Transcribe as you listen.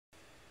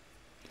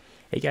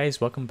Hey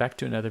guys, welcome back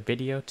to another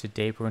video.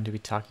 Today we're going to be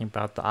talking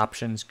about the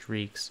options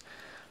Greeks.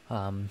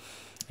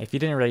 If you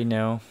didn't already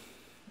know,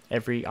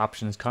 every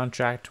options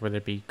contract, whether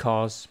it be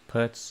calls,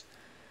 puts,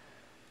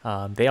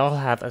 they all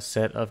have a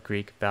set of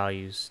Greek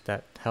values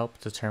that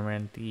help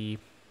determine the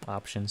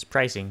options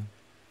pricing.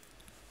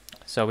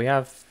 So we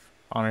have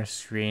on our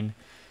screen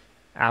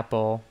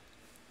Apple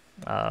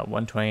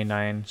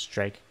 129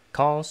 strike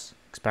calls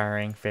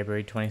expiring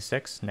February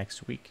 26th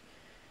next week.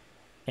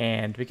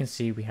 And we can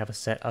see we have a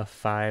set of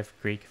 5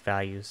 Greek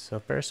values. So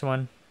the first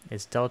one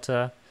is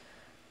delta,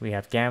 we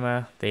have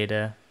gamma,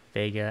 theta,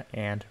 vega,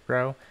 and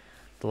rho.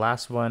 The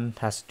last one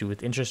has to do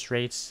with interest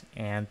rates,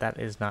 and that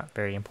is not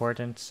very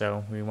important,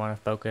 so we want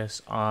to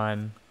focus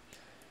on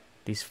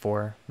these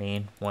 4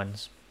 main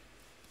ones,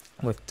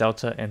 with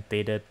delta and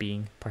theta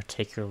being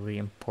particularly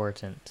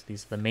important.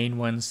 These are the main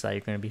ones that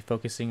you're going to be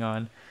focusing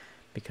on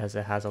because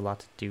it has a lot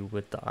to do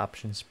with the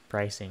options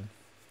pricing.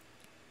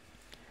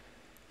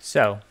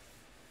 So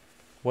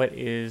what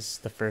is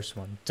the first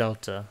one?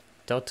 Delta.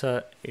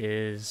 Delta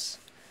is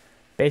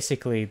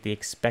basically the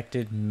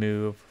expected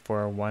move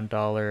for a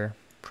 $1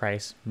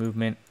 price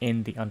movement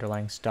in the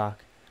underlying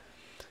stock.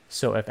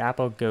 So if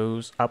Apple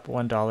goes up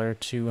 $1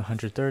 to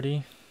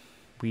 130,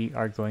 we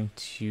are going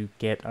to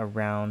get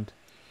around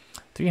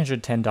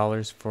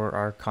 $310 for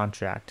our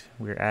contract.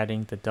 We're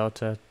adding the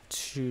delta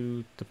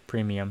to the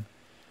premium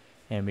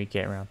and we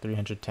get around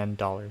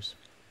 $310.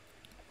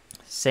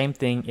 Same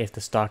thing if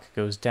the stock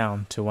goes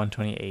down to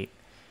 128.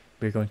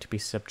 We're going to be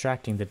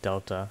subtracting the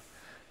delta,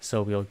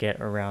 so we'll get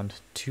around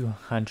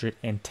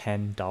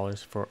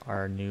 $210 for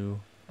our new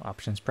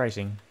options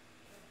pricing.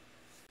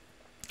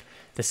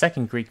 The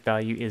second Greek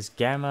value is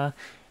gamma,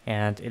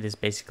 and it is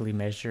basically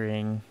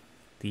measuring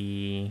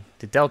the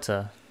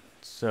delta.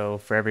 So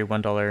for every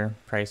 $1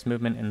 price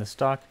movement in the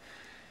stock,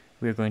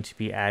 we're going to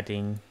be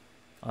adding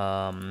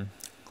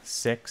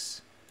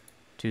 6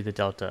 to the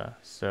delta.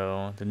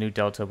 So the new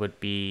delta would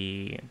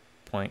be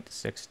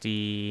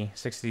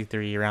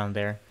 0.63 around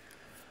there.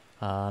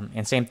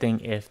 And same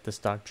thing if the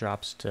stock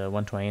drops to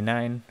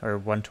 129 or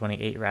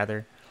 128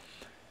 rather,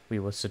 we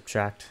will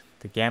subtract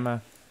the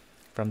gamma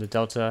from the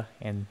delta,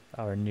 and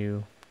our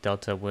new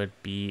delta would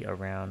be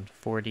around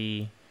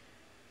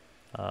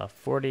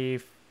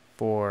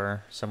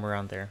 44, somewhere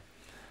around there.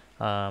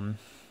 And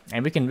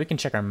we can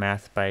check our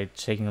math by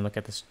taking a look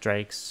at the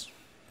strikes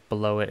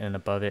below it and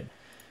above it.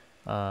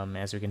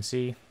 As we can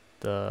see,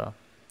 the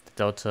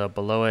delta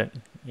below it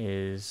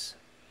is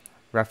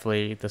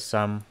roughly the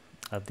sum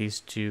of these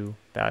two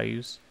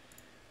values,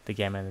 the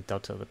gamma and the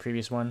delta of the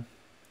previous one.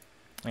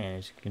 And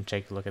as you can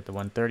take a look at the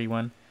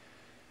 131,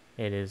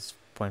 it is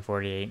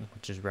 0.48,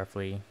 which is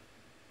roughly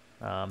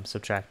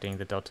subtracting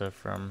the delta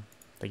from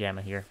the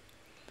gamma here.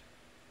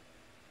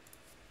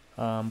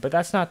 But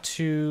that's not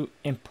too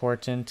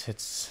important.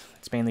 It's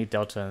mainly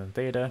delta and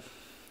theta.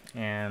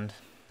 And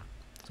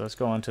so let's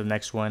go on to the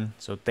next one.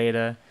 So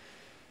theta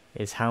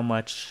is how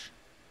much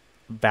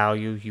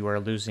value you are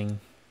losing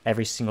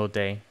every single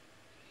day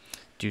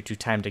due to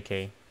time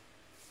decay.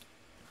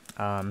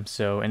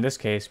 So in this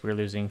case, we're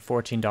losing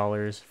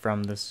 $14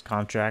 from this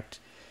contract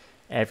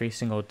every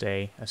single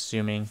day,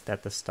 assuming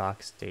that the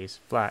stock stays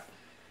flat.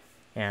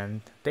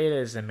 And theta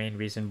is the main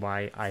reason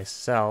why I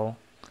sell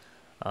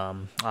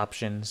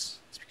options.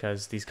 It's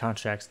because these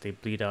contracts, they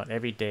bleed out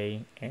every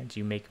day and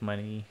you make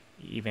money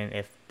even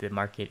if the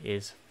market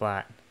is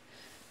flat.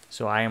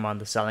 So I am on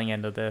the selling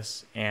end of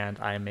this and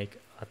I make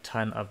a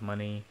ton of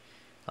money.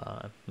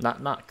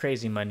 Not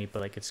crazy money, but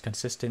like it's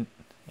consistent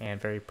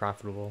and very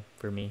profitable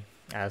for me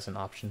as an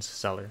options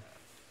seller.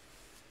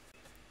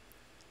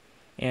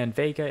 And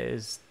Vega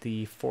is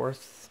the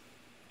fourth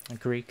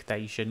Greek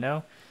that you should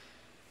know,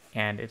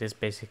 and it is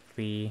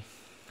basically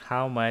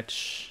how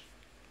much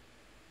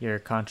your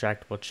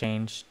contract will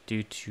change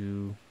due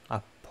to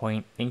a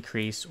point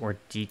increase or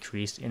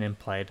decrease in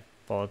implied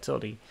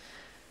volatility.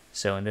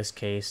 So in this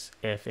case,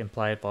 if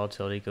implied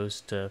volatility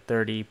goes to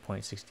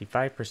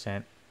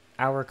 30.65%,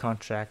 our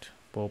contract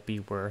will be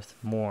worth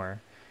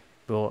more.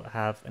 We'll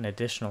have an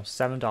additional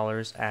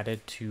 $7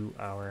 added to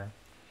our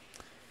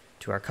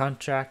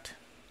contract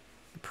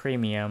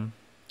premium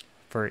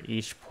for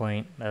each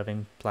point of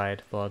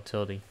implied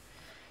volatility.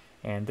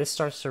 And this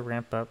starts to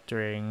ramp up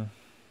during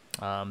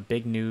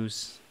big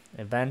news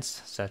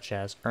events such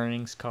as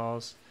earnings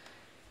calls.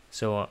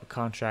 So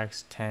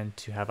contracts tend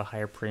to have a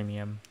higher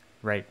premium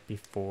right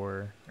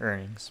before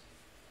earnings.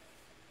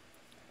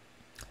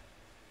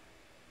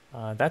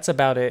 That's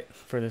about it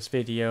for this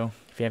video.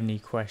 If you have any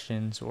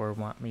questions or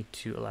want me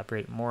to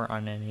elaborate more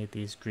on any of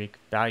these Greek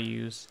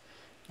values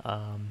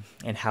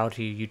and how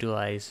to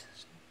utilize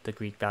the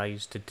Greek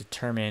values to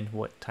determine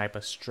what type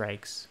of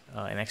strikes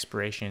and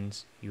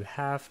expirations you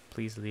have,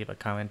 please leave a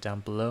comment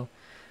down below.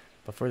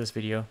 But for this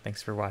video,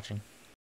 thanks for watching.